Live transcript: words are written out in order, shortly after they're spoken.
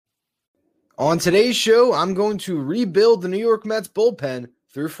On today's show, I'm going to rebuild the New York Mets bullpen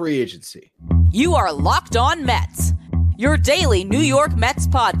through free agency. You are Locked On Mets, your daily New York Mets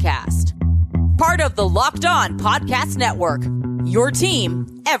podcast. Part of the Locked On Podcast Network, your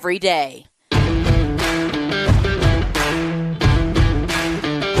team every day.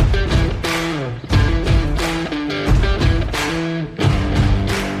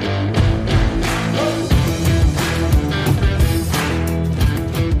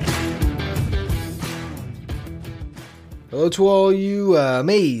 Hello to all you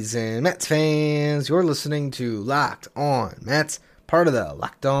amazing Mets fans. You're listening to Locked On Mets, part of the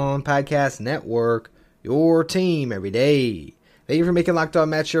Locked On Podcast Network, your team every day. Thank you for making Locked On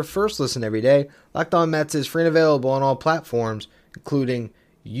Mets your first listen every day. Locked On Mets is free and available on all platforms, including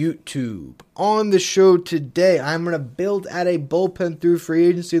YouTube. On the show today, I'm going to build at a bullpen through free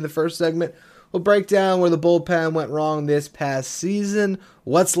agency. In the first segment, we'll break down where the bullpen went wrong this past season,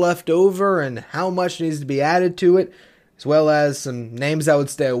 what's left over, and how much needs to be added to it, as well as some names I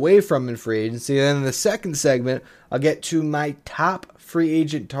would stay away from in free agency. And then in the second segment, I'll get to my top free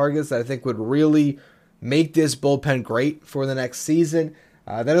agent targets that I think would really make this bullpen great for the next season.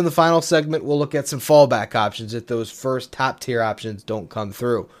 Then in the final segment, we'll look at some fallback options if those first top-tier options don't come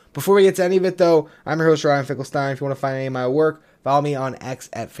through. Before we get to any of it, though, I'm your host, Ryan Finkelstein. If you want to find any of my work, follow me on X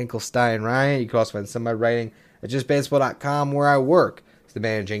at FinkelsteinRyan. You can also find some of my writing at JustBaseball.com, where I work as the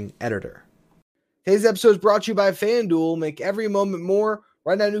managing editor. Today's episode is brought to you by FanDuel. Make every moment more.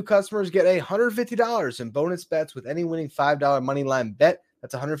 Right now, new customers get $150 in bonus bets with any winning $5 moneyline bet.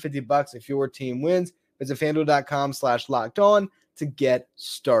 That's $150 if your team wins. Visit FanDuel.com/lockedon to get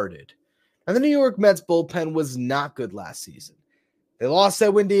started. And the New York Mets bullpen was not good last season. They lost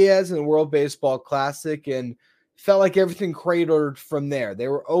Edwin Diaz in the World Baseball Classic and felt like everything cratered from there. They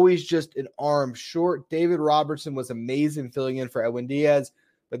were always just an arm short. David Robertson was amazing filling in for Edwin Diaz,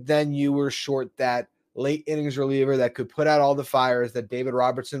 but then you were short that late innings reliever that could put out all the fires that David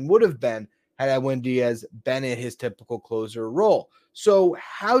Robertson would have been had Edwin Diaz been in his typical closer role. So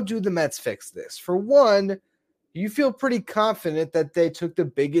how do the Mets fix this? For one, you feel pretty confident that they took the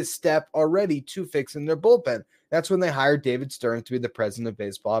biggest step already to fixing their bullpen. That's when they hired David Stearns to be the president of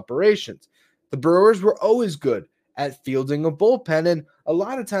baseball operations. The Brewers were always good at fielding a bullpen and a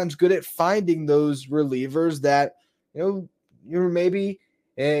lot of times good at finding those relievers that, you're maybe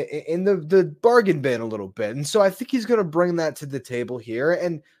in the bargain bin a little bit. And so I think he's going to bring that to the table here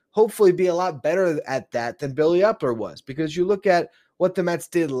and hopefully be a lot better at that than Billy Epler was, because you look at what the Mets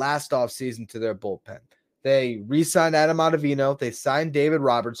did last offseason to their bullpen. They re-signed Adam Ottavino. They signed David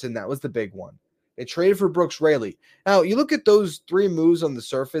Robertson. That was the big one. They traded for Brooks Raley. Now, you look at those three moves on the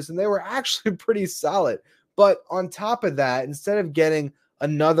surface, and they were actually pretty solid. But on top of that, instead of getting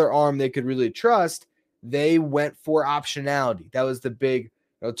another arm they could really trust, they went for optionality. That was the big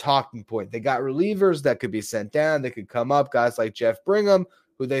talking point. They got relievers that could be sent down. They could come up, guys like Jeff Brigham,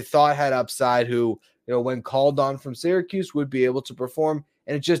 who they thought had upside, who, when called on from Syracuse, would be able to perform,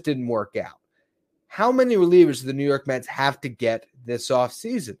 and it just didn't work out. How many relievers do the New York Mets have to get this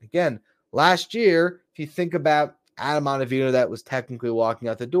offseason? Again, last year, if you think about Adam Ottavino that was technically walking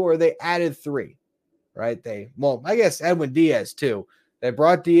out the door, they added three, right? I guess Edwin Diaz too. They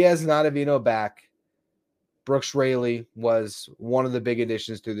brought Diaz and Ottavino back. Brooks Raley was one of the big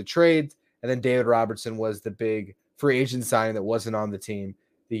additions to the trades, and then David Robertson was the big free agent signing that wasn't on the team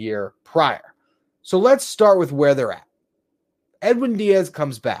the year prior. So let's start with where they're at. Edwin Diaz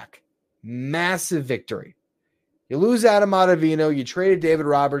comes back. Massive victory. You lose Adam Ottavino, you traded David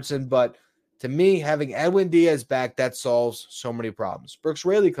Robertson, but to me, having Edwin Diaz back, that solves so many problems. Brooks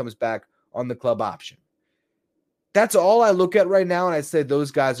Raley comes back on the club option. That's all I look at right now, and I say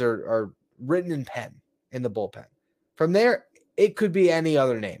those guys are written in pen in the bullpen. From there, it could be any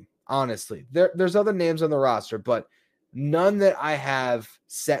other name, honestly. There's other names on the roster, but none that I have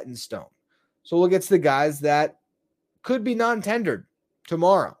set in stone. So we'll get to the guys that could be non-tendered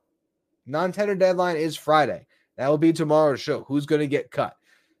tomorrow. Non-tender deadline is Friday. That will be tomorrow's show. Who's going to get cut?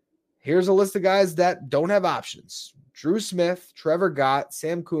 Here's a list of guys that don't have options. Drew Smith, Trevor Gott,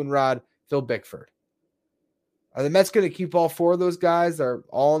 Sam Coonrod, Phil Bickford. Are the Mets going to keep all four of those guys? They're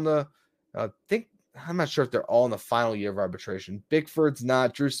all in the I'm not sure if they're all in the final year of arbitration. Bickford's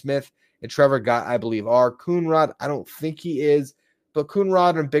not. Drew Smith and Trevor Gott, I believe, are. Coonrod, I don't think he is. But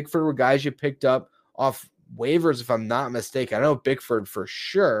Coonrod and Bickford were guys you picked up off waivers, if I'm not mistaken. I know Bickford for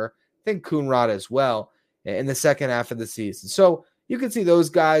sure. I think Coonrod as well in the second half of the season. So you can see those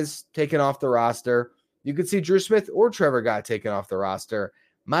guys taken off the roster. You could see Drew Smith or Trevor Gott taken off the roster.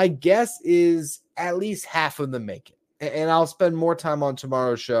 My guess is at least half of them make it. And I'll spend more time on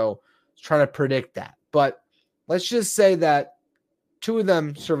tomorrow's show trying to predict that. But let's just say that two of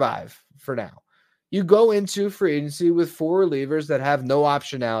them survive for now. You go into free agency with 4 relievers that have no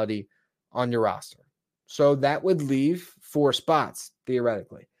optionality on your roster. So that would leave 4 spots,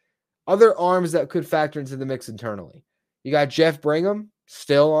 theoretically. Other arms that could factor into the mix internally. You got Jeff Brigham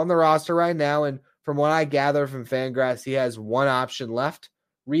still on the roster right now, and from what I gather from Fangraphs, he has 1 option left.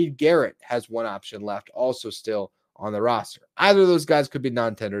 Reed Garrett has 1 option left, also still on the roster. Either of those guys could be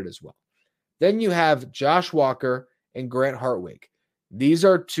non-tendered as well. Then you have Josh Walker and Grant Hartwig. These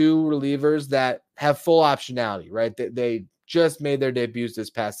are 2 relievers that have full optionality, right? They just made their debuts this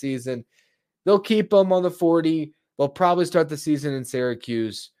past season. They'll keep them on the 40. They'll probably start the season in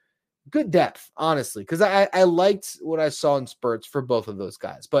Syracuse. Good depth, honestly, because I liked what I saw in spurts for both of those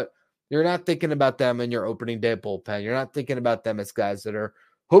guys. But you're not thinking about them in your opening day bullpen. You're not thinking about them as guys that are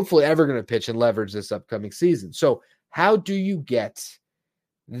hopefully ever going to pitch and leverage this upcoming season. So how do you get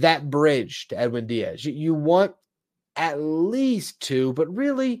that bridge to Edwin Diaz? You want at least 2, but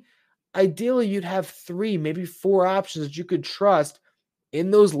really, ideally, you'd have 3, maybe 4 options that you could trust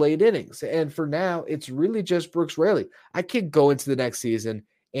in those late innings. And for now, it's really just Brooks Raley. I can't go into the next season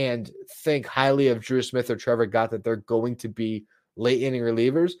and think highly of Drew Smith or Trevor Gott that they're going to be late inning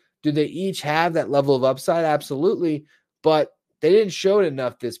relievers. Do they each have that level of upside? Absolutely. But they didn't show it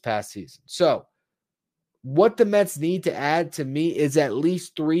enough this past season. So what the Mets need to add to me is at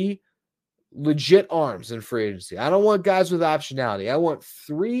least 3 legit arms in free agency. I don't want guys with optionality. I want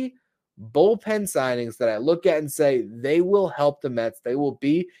 3 bullpen signings that I look at and say they will help the Mets. They will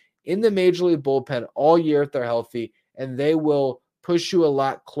be in the Major League bullpen all year if they're healthy, and they will push you a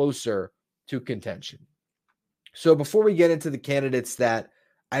lot closer to contention. So before we get into the candidates that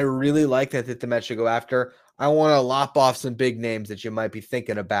I really like that the Mets should go after, I want to lop off some big names that you might be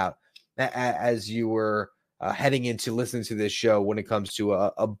thinking about as you were heading into listening to this show when it comes to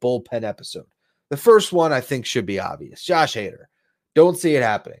a bullpen episode. The first one I think should be obvious. Josh Hader. Don't see it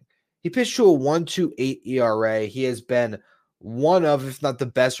happening. He pitched to a 1.28 ERA. He has been one of, if not the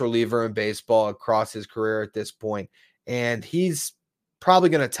best reliever in baseball across his career at this point. And he's probably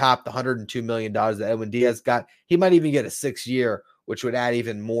going to top the $102 million that Edwin Diaz got. He might even get a 6-year, which would add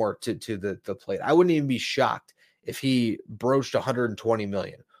even more to the plate. I wouldn't even be shocked if he broached $120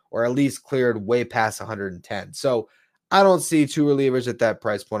 million or at least cleared way past 110. So I don't see 2 relievers at that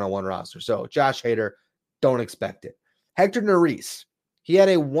price point on one roster. So Josh Hader, don't expect it. Hector Neris. He had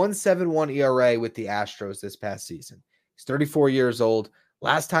a 1.71 ERA with the Astros this past season. He's 34 years old.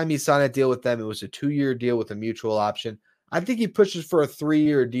 Last time he signed a deal with them, it was a 2-year deal with a mutual option. I think he pushes for a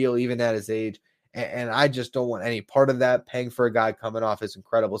 3-year deal even at his age, and I just don't want any part of that, paying for a guy coming off his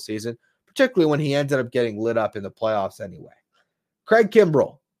incredible season, particularly when he ended up getting lit up in the playoffs anyway. Craig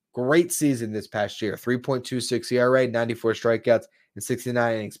Kimbrell, great season this past year. 3.26 ERA, 94 strikeouts, and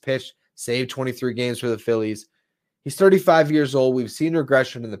 69 innings pitched. Saved 23 games for the Phillies. He's 35 years old. We've seen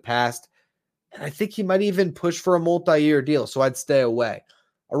regression in the past, and I think he might even push for a multi-year deal, so I'd stay away.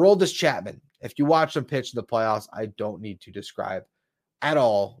 Aroldis Chapman, if you watch him pitch in the playoffs, I don't need to describe at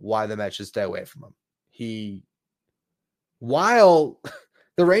all why the Mets should stay away from him. While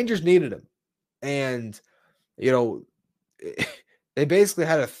the Rangers needed him, and, they basically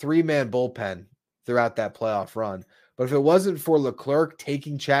had a 3-man bullpen throughout that playoff run. But if it wasn't for Leclerc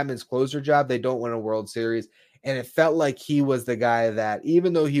taking Chapman's closer job, they don't win a World Series. And it felt like he was the guy that,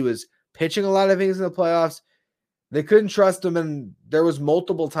 even though he was pitching a lot of things in the playoffs, they couldn't trust him. And there was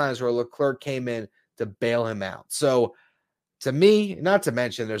multiple times where Leclerc came in to bail him out. So to me, not to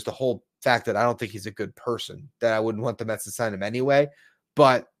mention, there's the whole fact that I don't think he's a good person, that I wouldn't want the Mets to sign him anyway.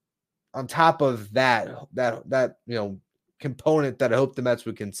 But on top of that component that I hope the Mets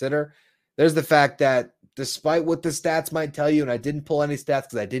would consider, there's the fact that despite what the stats might tell you, and I didn't pull any stats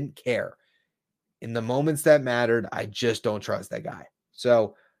because I didn't care, in the moments that mattered, I just don't trust that guy.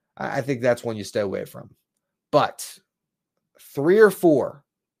 So I think that's one you stay away from. But 3 or 4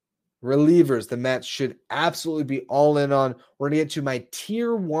 relievers the Mets should absolutely be all in on. We're going to get to my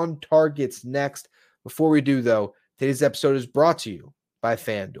tier 1 targets next. Before we do, though, today's episode is brought to you by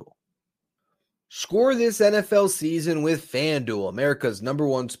FanDuel. Score this NFL season with FanDuel, America's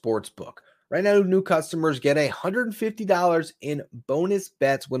 #1 sports book. Right now, new customers get $150 in bonus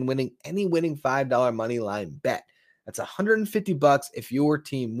bets when winning any winning $5 money line bet. That's $150 if your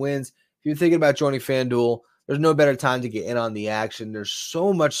team wins. If you're thinking about joining FanDuel, there's no better time to get in on the action. There's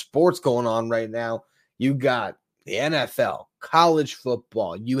so much sports going on right now. You got the NFL, college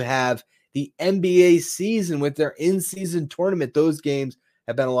football. You have the NBA season with their in-season tournament. Those games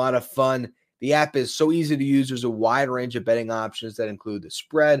have been a lot of fun. The app is so easy to use. There's a wide range of betting options that include the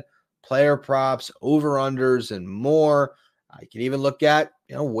spread, player props, over-unders, and more. You can even look at,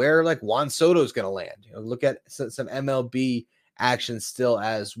 where like Juan Soto is going to land. Look at some MLB action still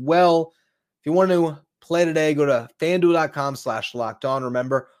as well. If you want to play today, go to fanduel.com/lockedon.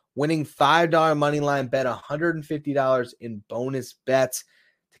 Remember, winning $5 money line bet, $150 in bonus bets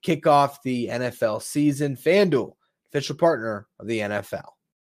to kick off the NFL season. FanDuel, official partner of the NFL.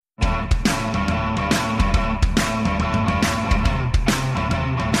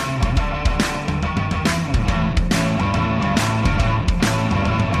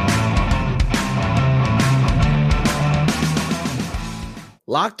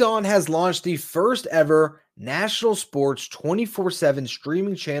 Locked On has launched the first ever national sports 24/7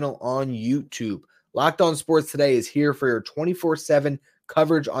 streaming channel on YouTube. Locked On Sports Today is here for your 24/7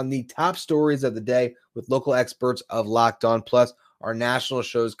 coverage on the top stories of the day with local experts of Locked On, plus our national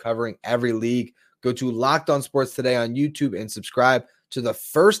shows covering every league. Go to Locked On Sports Today on YouTube and subscribe to the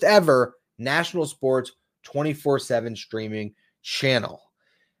first ever national sports 24/7 streaming channel.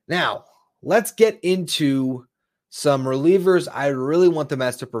 Now, let's get into some relievers I really want the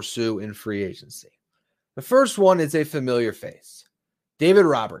Mets to pursue in free agency. The first one is a familiar face, David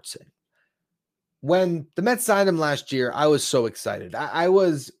Robertson. When the Mets signed him last year, I was so excited. I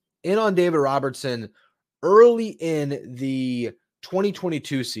was in on David Robertson early in the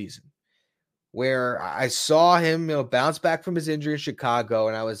 2022 season, where I saw him, bounce back from his injury in Chicago,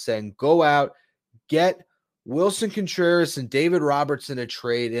 and I was saying, go out, get Wilson Contreras and David Robertson a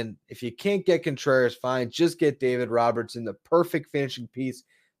trade. And if you can't get Contreras, fine, just get David Robertson, the perfect finishing piece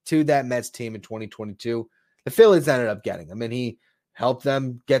to that Mets team in 2022. The Phillies ended up getting him, and he helped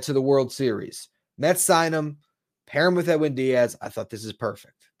them get to the World Series. Mets sign him, pair him with Edwin Diaz. I thought this is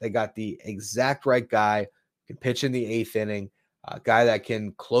perfect. They got the exact right guy, can pitch in the eighth inning, a guy that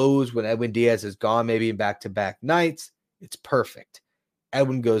can close when Edwin Diaz is gone, maybe in back-to-back nights. It's perfect.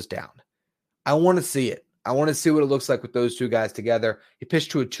 Edwin goes down. I want to see it. I want to see what it looks like with those two guys together. He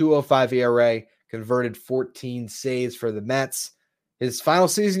pitched to a 2.05 ERA, converted 14 saves for the Mets. His final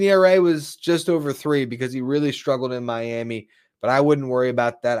season ERA was just over 3 because he really struggled in Miami, but I wouldn't worry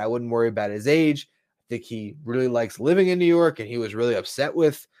about that. I wouldn't worry about his age. I think he really likes living in New York, and he was really upset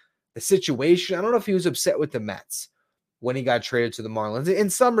with the situation. I don't know if he was upset with the Mets when he got traded to the Marlins.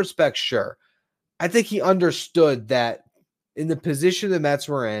 In some respects, sure. I think he understood that in the position the Mets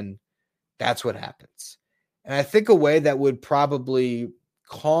were in, that's what happens. And I think a way that would probably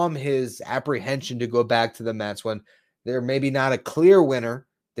calm his apprehension to go back to the Mets when they're maybe not a clear winner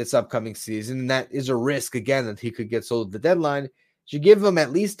this upcoming season, and that is a risk, again, that he could get sold at the deadline, is you give him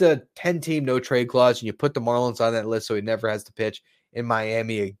at least a 10-team no-trade clause, and you put the Marlins on that list so he never has to pitch in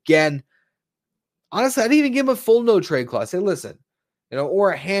Miami again. Honestly, I'd even give him a full no-trade clause. Say, listen,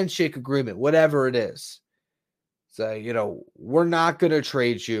 or a handshake agreement, whatever it is. So, we're not going to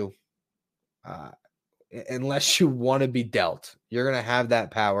trade you unless you want to be dealt. You're going to have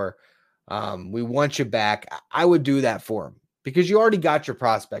that power. We want you back. I would do that for him because you already got your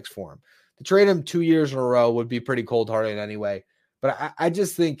prospects for him. To trade him 2 years in a row would be pretty cold-hearted anyway. But I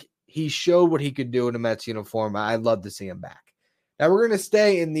just think he showed what he could do in a Mets uniform. I'd love to see him back. Now we're going to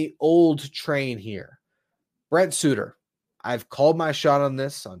stay in the old train here. Brent Suter. I've called my shot on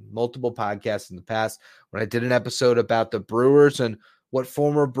this on multiple podcasts in the past when I did an episode about the Brewers and what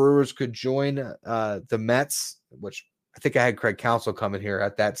former Brewers could join the Mets, which I think I had Craig Counsell coming here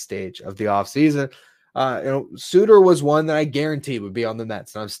at that stage of the offseason. Suter was one that I guaranteed would be on the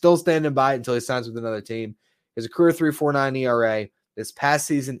Mets, and I'm still standing by it until he signs with another team. He has a career 3.49 ERA. This past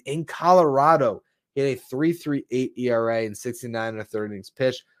season in Colorado, he had a 3.38 ERA and 69 1/3 innings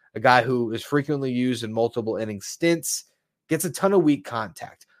pitched. A guy who is frequently used in multiple inning stints, gets a ton of weak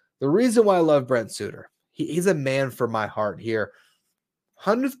contact. The reason why I love Brent Suter, he's a man for my heart here.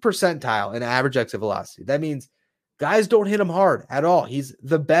 100th percentile in average exit velocity. That means guys don't hit him hard at all. He's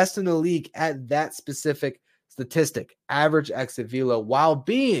the best in the league at that specific statistic, average exit velo, while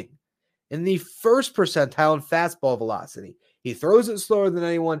being in the first percentile in fastball velocity. He throws it slower than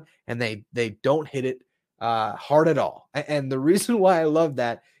anyone, and they don't hit it hard at all. And the reason why I love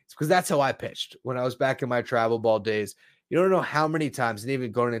that is because that's how I pitched when I was back in my travel ball days. You don't know how many times, and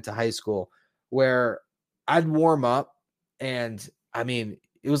even going into high school, where I'd warm up and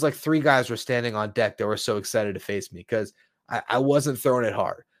it was like 3 guys were standing on deck that were so excited to face me because I wasn't throwing it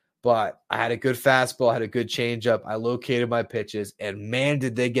hard. But I had a good fastball, had a good changeup. I located my pitches, and man,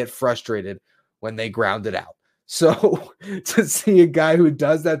 did they get frustrated when they grounded out. So to see a guy who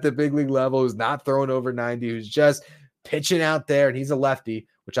does that at the big league level, who's not throwing over 90, who's just pitching out there, and he's a lefty,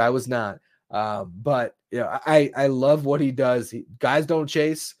 which I was not. But I love what he does. Guys don't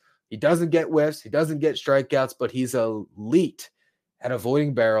chase. He doesn't get whiffs. He doesn't get strikeouts, but he's elite at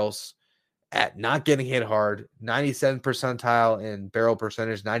avoiding barrels, at not getting hit hard, 97th percentile in barrel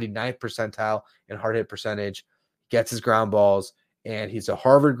percentage, 99th percentile in hard hit percentage. gets his ground balls, and he's a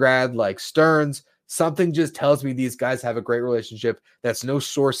Harvard grad like Stearns. Something just tells me these guys have a great relationship. That's no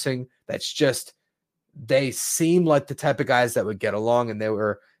sourcing. That's just they seem like the type of guys that would get along, and they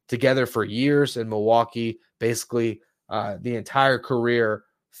were together for years in Milwaukee. Basically, the entire career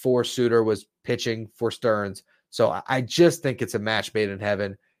for Suter was pitching for Stearns. So I just think it's a match made in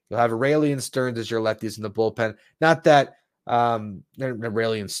heaven. You'll have Raley and Stearns as your lefties in the bullpen. Not that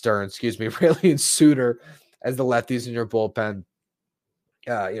Raley and Stearns, excuse me, Raley and Suter as the lefties in your bullpen.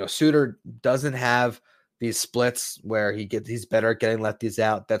 Suter doesn't have these splits where he's better at getting lefties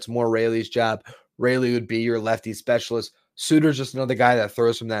out. That's more Raley's job. Raley would be your lefty specialist. Suter's just another guy that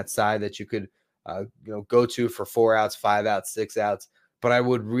throws from that side that you could go to for 4 outs, 5 outs, 6 outs. But I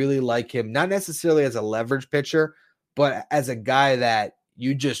would really like him, not necessarily as a leverage pitcher, but as a guy that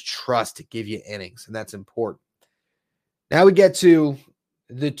you just trust to give you innings, and that's important. Now we get to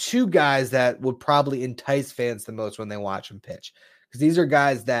the two guys that would probably entice fans the most when they watch him pitch, because these are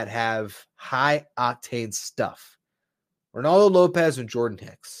guys that have high-octane stuff. Ronaldo Lopez and Jordan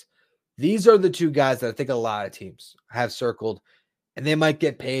Hicks. These are the two guys that I think a lot of teams have circled, and they might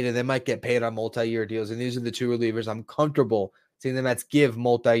get paid, and they might get paid on multi-year deals, and these are the two relievers I'm comfortable seeing the Mets give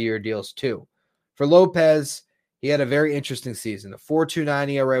multi-year deals to. For Lopez, he had a very interesting season, a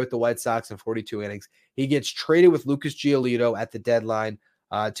 4.29 ERA with the White Sox in 42 innings. He gets traded with Lucas Giolito at the deadline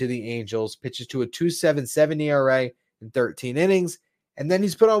to the Angels, pitches to a 2.77 ERA in 13 innings, and then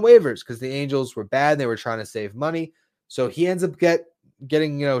he's put on waivers because the Angels were bad. They were trying to save money. So he ends up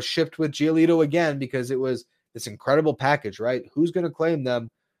getting shipped with Giolito again because it was this incredible package, right? Who's going to claim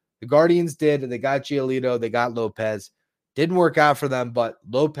them? The Guardians did, and they got Giolito. They got Lopez. Didn't work out for them, but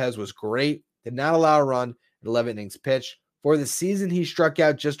Lopez was great. Did not allow a run at 11 innings pitched. For the season, he struck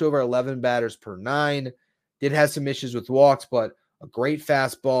out just over 11 batters per 9. Did have some issues with walks, but a great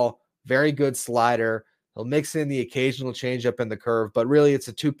fastball, very good slider. He'll mix in the occasional changeup and the curve, but really it's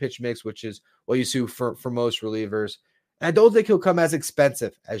a 2-pitch mix, which is what you see for most relievers. And I don't think he'll come as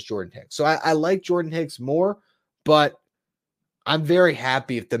expensive as Jordan Hicks. So I like Jordan Hicks more, but I'm very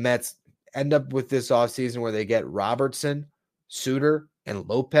happy if the Mets end up with this offseason where they get Robertson, Suter, and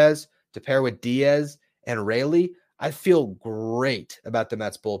Lopez to pair with Diaz and Raley. I feel great about the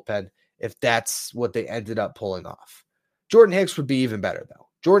Mets bullpen if that's what they ended up pulling off. Jordan Hicks would be even better, though.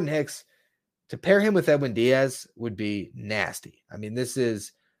 Jordan Hicks, to pair him with Edwin Diaz would be nasty. I mean, this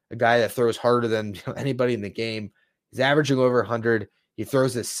is a guy that throws harder than anybody in the game. He's averaging over 100. He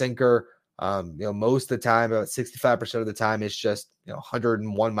throws a sinker. Most of the time, about 65% of the time, it's just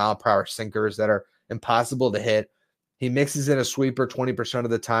 101 mile per hour sinkers that are impossible to hit. He mixes in a sweeper 20% of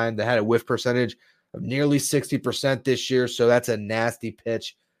the time. They had a whiff percentage of nearly 60% this year, so that's a nasty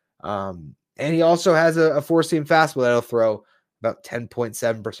pitch. And he also has a 4-seam fastball that he'll throw about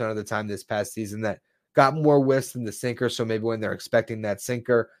 10.7% of the time this past season that got more whiffs than the sinker, so maybe when they're expecting that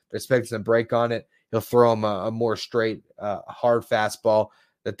sinker, they're expecting some break on it, he'll throw him a more straight, hard fastball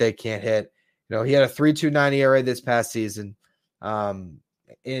that they can't hit. He had a 3.29 ERA this past season.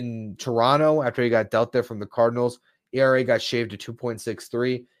 In Toronto, after he got dealt there from the Cardinals, ERA got shaved to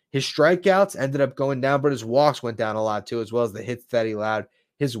 2.63. His strikeouts ended up going down, but his walks went down a lot too, as well as the hits that he allowed.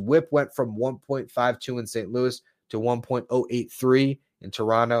 His whip went from 1.52 in St. Louis to 1.083 in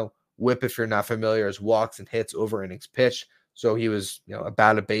Toronto. Whip, if you're not familiar, is walks and hits over innings pitched. So he was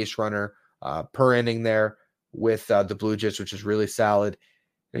about a base runner per inning there with the Blue Jays, which is really solid.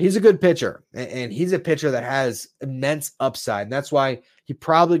 He's a good pitcher, and he's a pitcher that has immense upside. And that's why he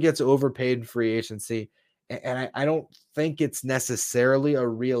probably gets overpaid in free agency. And I don't think it's necessarily a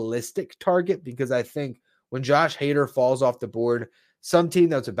realistic target, because I think when Josh Hader falls off the board, some team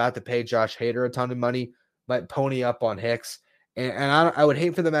that's about to pay Josh Hader a ton of money might pony up on Hicks. And I would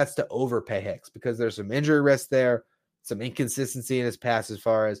hate for the Mets to overpay Hicks, because there's some injury risk there, some inconsistency in his pass as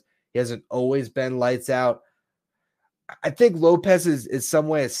far as he hasn't always been lights out. I think Lopez is some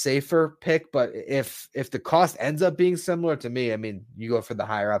way a safer pick, but if the cost ends up being similar to me, I mean, you go for the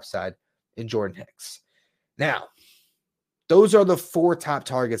higher upside in Jordan Hicks. Now, those are the 4 top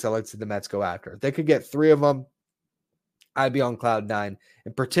targets I like to see the Mets go after. If they could get 3 of them, I'd be on cloud 9.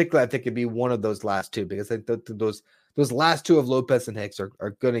 In particular, I think it'd be one of those last 2, because I think those last 2 of Lopez and Hicks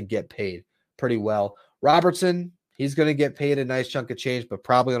are going to get paid pretty well. Robertson, he's going to get paid a nice chunk of change, but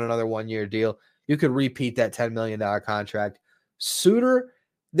probably on another 1-year deal. You could repeat that $10 million contract. Suter,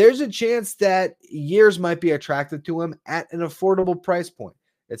 there's a chance that years might be attractive to him at an affordable price point.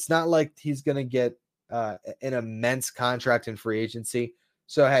 It's not like he's going to get an immense contract in free agency.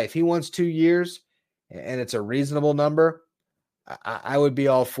 So, hey, if he wants 2 years and it's a reasonable number, I would be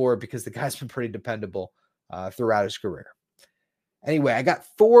all for it, because the guy's been pretty dependable throughout his career. Anyway, I got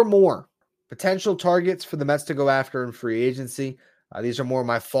 4 more potential targets for the Mets to go after in free agency. These are more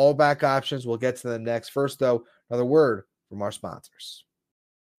my fallback options. We'll get to them next. First, though, another word from our sponsors.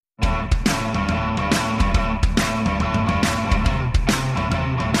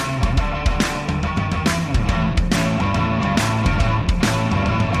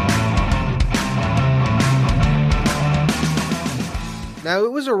 Now,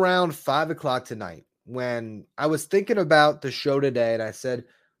 it was around 5 o'clock tonight when I was thinking about the show today, and I said,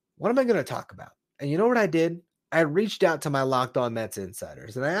 what am I going to talk about? And you know what I did? I reached out to my Locked On Mets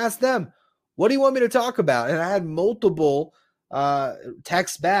insiders, and I asked them, what do you want me to talk about? And I had multiple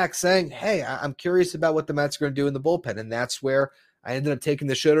texts back saying, hey, I'm curious about what the Mets are going to do in the bullpen. And that's where I ended up taking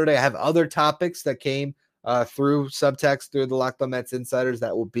the show today. I have other topics that came through subtext through the Locked On Mets insiders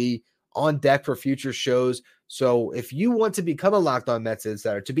that will be on deck for future shows. So if you want to become a Locked On Mets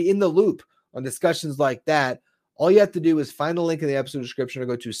insider, to be in the loop on discussions like that, all you have to do is find a link in the episode description or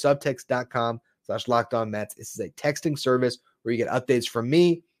go to subtext.com/LockedOnMets. This is a texting service where you get updates from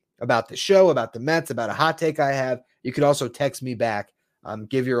me about the show, about the Mets, about a hot take I have. You could also text me back,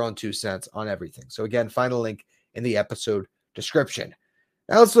 give your own 2 cents on everything. So again, find a link in the episode description.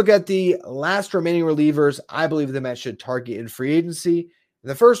 Now let's look at the last remaining relievers I believe the Mets should target in free agency. And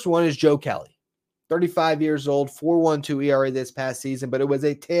the first one is Joe Kelly. 35 years old, 4.12 ERA this past season, but it was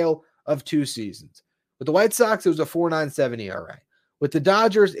a tale of 2 seasons. With the White Sox, it was a 4.97 ERA. With the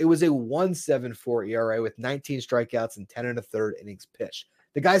Dodgers, it was a 1.74 ERA with 19 strikeouts and 10 1/3 innings pitched.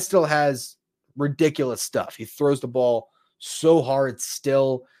 The guy still has ridiculous stuff. He throws the ball so hard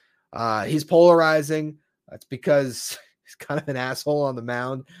still. He's polarizing. That's because he's kind of an asshole on the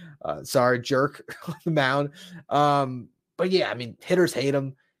mound. Jerk on the mound. But yeah, I mean, hitters hate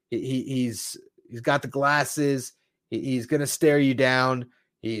him. He's got the glasses. He's going to stare you down.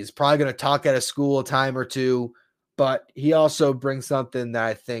 He's probably going to talk at a school a time or two, but he also brings something that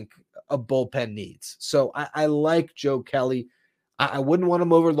I think a bullpen needs. So I like Joe Kelly. I wouldn't want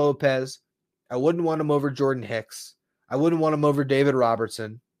him over Lopez. I wouldn't want him over Jordan Hicks. I wouldn't want him over David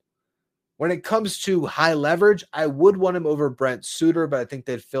Robertson. When it comes to high leverage, I would want him over Brent Suter, but I think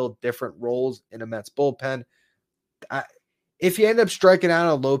they'd fill different roles in a Mets bullpen. If you end up striking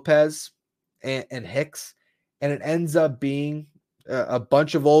out on Lopez and Hicks, and it ends up being a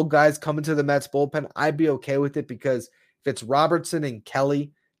bunch of old guys coming to the Mets bullpen, I'd be okay with it, because if it's Robertson and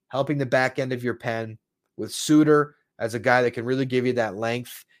Kelly helping the back end of your pen with Suter as a guy that can really give you that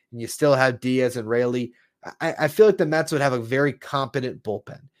length, and you still have Diaz and Raley, I feel like the Mets would have a very competent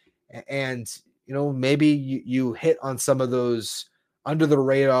bullpen. And, maybe you hit on some of those under the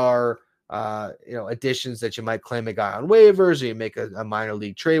radar, additions that you might claim a guy on waivers, or you make a minor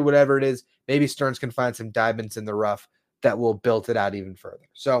league trade, whatever it is. Maybe Stearns can find some diamonds in the rough that will build it out even further.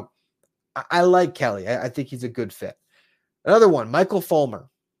 So I like Kelly. I think he's a good fit. Another one, Michael Fulmer.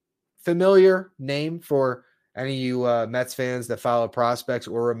 Familiar name for any of you Mets fans that follow prospects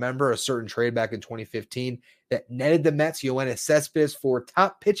or remember a certain trade back in 2015 that netted the Mets Yoenis Cespedes for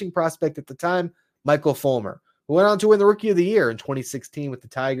top pitching prospect at the time, Michael Fulmer, who went on to win the Rookie of the Year in 2016 with the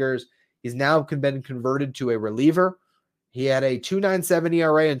Tigers. He's now been converted to a reliever. He had a 2.97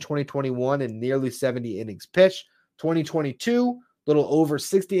 ERA in 2021 and nearly 70 innings pitched. 2022, little over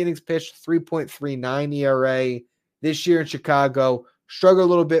 60 innings pitched, 3.39 ERA. This year in Chicago, struggled a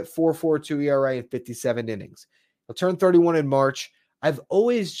little bit, 4.42 ERA and 57 innings. He'll turn 31 in March. I've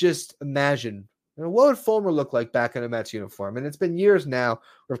always just imagined, what would Fulmer look like back in a Mets uniform? And it's been years now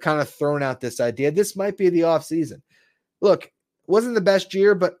we've kind of thrown out this idea. This might be the offseason. Look, it wasn't the best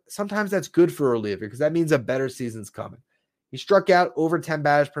year, but sometimes that's good for a reliever because that means a better season's coming. He struck out over 10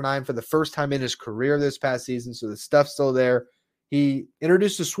 batters per nine for the first time in his career this past season, so the stuff's still there. He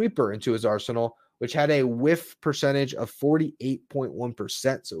introduced a sweeper into his arsenal, which had a whiff percentage of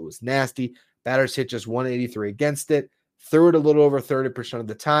 48.1%, so it was nasty. Batters hit just 183 against it. Threw it a little over 30% of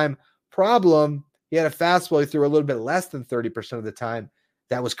the time. Problem, he had a fastball he threw a little bit less than 30% of the time.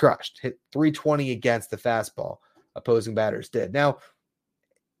 That was crushed. Hit 320 against the fastball. Opposing batters did. Now,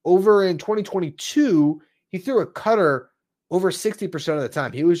 over in 2022, he threw a cutter over 60% of the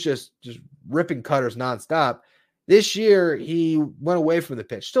time. He was just ripping cutters nonstop. This year, he went away from the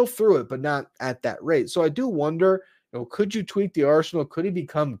pitch. Still threw it, but not at that rate. So I do wonder, could you tweak the arsenal? Could he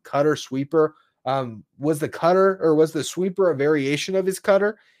become cutter sweeper? Was the cutter or was the sweeper a variation of his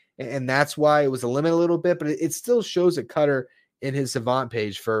cutter? And that's why it was a limit a little bit, but it still shows a cutter in his Savant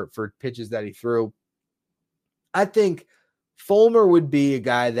page for pitches that he threw. I think Fulmer would be a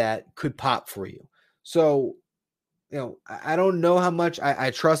guy that could pop for you. So, I don't know how much I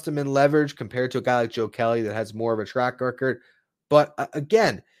trust him in leverage compared to a guy like Joe Kelly that has more of a track record. But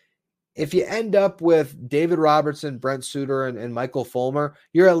again, if you end up with David Robertson, Brent Suter, and Michael Fulmer,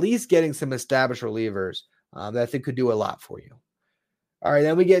 you're at least getting some established relievers that I think could do a lot for you. All right,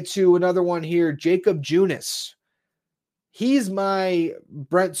 then we get to another one here, Jacob Junis. He's my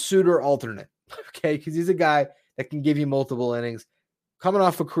Brent Suter alternate, okay, because he's a guy that can give you multiple innings. Coming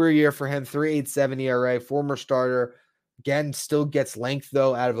off a career year for him, 3.87 ERA, former starter. Again, still gets length,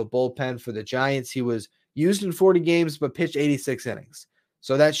 though, out of a bullpen for the Giants. He was used in 40 games, but pitched 86 innings.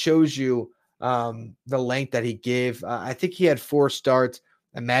 So that shows you the length that he gave. I think he had 4 starts.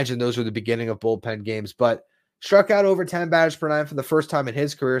 Imagine those were the beginning of bullpen games, but struck out over 10 batters per nine for the first time in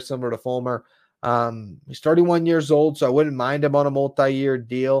his career, similar to Fulmer. He's 31 years old, so I wouldn't mind him on a multi-year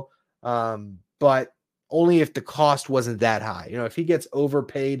deal, but only if the cost wasn't that high. If he gets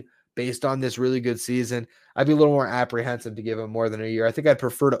overpaid based on this really good season, I'd be a little more apprehensive to give him more than a year. I think I'd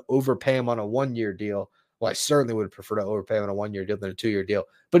prefer to overpay him on a 1-year deal. Well, I certainly would prefer to overpay him on a 1-year deal than a 2-year deal.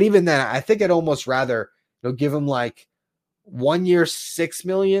 But even then, I think I'd almost rather give him like 1 year, $6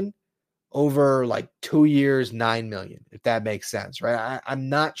 million over like 2 years, $9 million, if that makes sense, right? I'm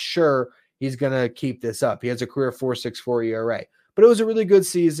not sure he's going to keep this up. He has a career 4.64 ERA, but it was a really good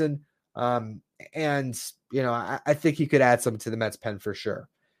season. And I think he could add something to the Mets pen for sure.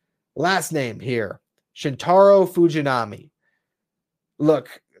 Last name here, Shintaro Fujinami.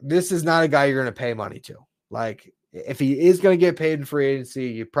 Look, this is not a guy you're going to pay money to. Like, if he is going to get paid in free agency,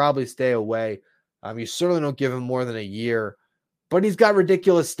 you probably stay away. You certainly don't give him more than a year, but he's got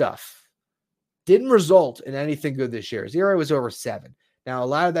ridiculous stuff. Didn't result in anything good this year. His ERA was over 7. Now, a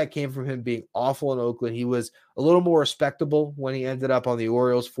lot of that came from him being awful in Oakland. He was a little more respectable when he ended up on the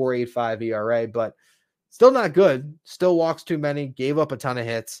Orioles, 4.85 ERA, but still not good. Still walks too many, gave up a ton of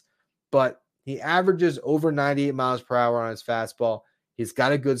hits, but he averages over 98 miles per hour on his fastball. He's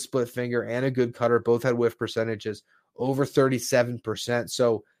got a good split finger and a good cutter. Both had whiff percentages over 37%.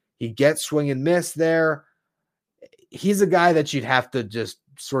 So he gets swing and miss there. He's a guy that you'd have to just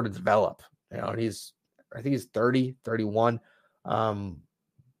sort of develop. And I think he's 30, 31.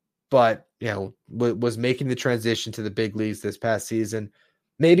 But was making the transition to the big leagues this past season.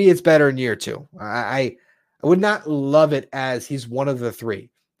 Maybe it's better in year 2. I would not love it as he's one of the 3.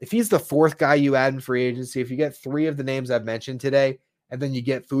 If he's the 4th guy you add in free agency, if you get 3 of the names I've mentioned today, and then you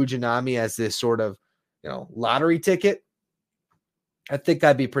get Fujinami as this sort of lottery ticket, I think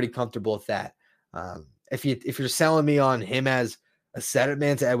I'd be pretty comfortable with that. If you're selling me on him as a setup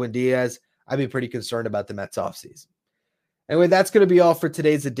man to Edwin Diaz, I'd be pretty concerned about the Mets offseason. Anyway, that's going to be all for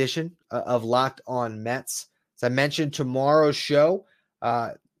today's edition of Locked On Mets. As I mentioned, tomorrow's show,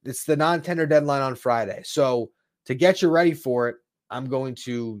 it's the non-tender deadline on Friday. So to get you ready for it, I'm going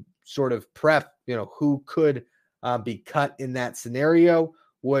to sort of prep, who could be cut in that scenario,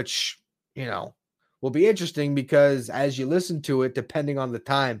 which, will be interesting because as you listen to it, depending on the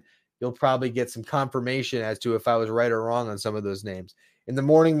time, you'll probably get some confirmation as to if I was right or wrong on some of those names. In the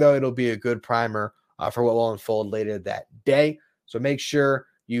morning, though, it'll be a good primer for what will unfold later that day. So make sure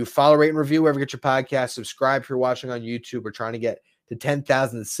you follow, rate, and review wherever you get your podcast. Subscribe if you're watching on YouTube. We're trying to get to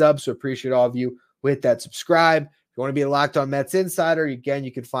 10,000 subs, so appreciate all of you who hit that subscribe. If you want to be a Locked On Mets insider, again,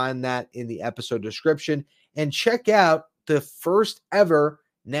 you can find that in the episode description. And check out the first ever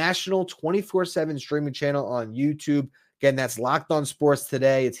national 24/7 streaming channel on YouTube. Again, that's Locked On Sports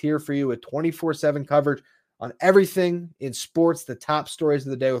Today. It's here for you with 24/7 coverage on everything in sports, the top stories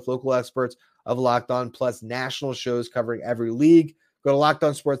of the day with local experts of Locked On, plus national shows covering every league. Go to Locked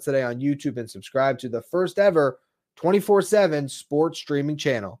On Sports Today on YouTube and subscribe to the first ever 24/7 sports streaming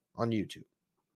channel on YouTube.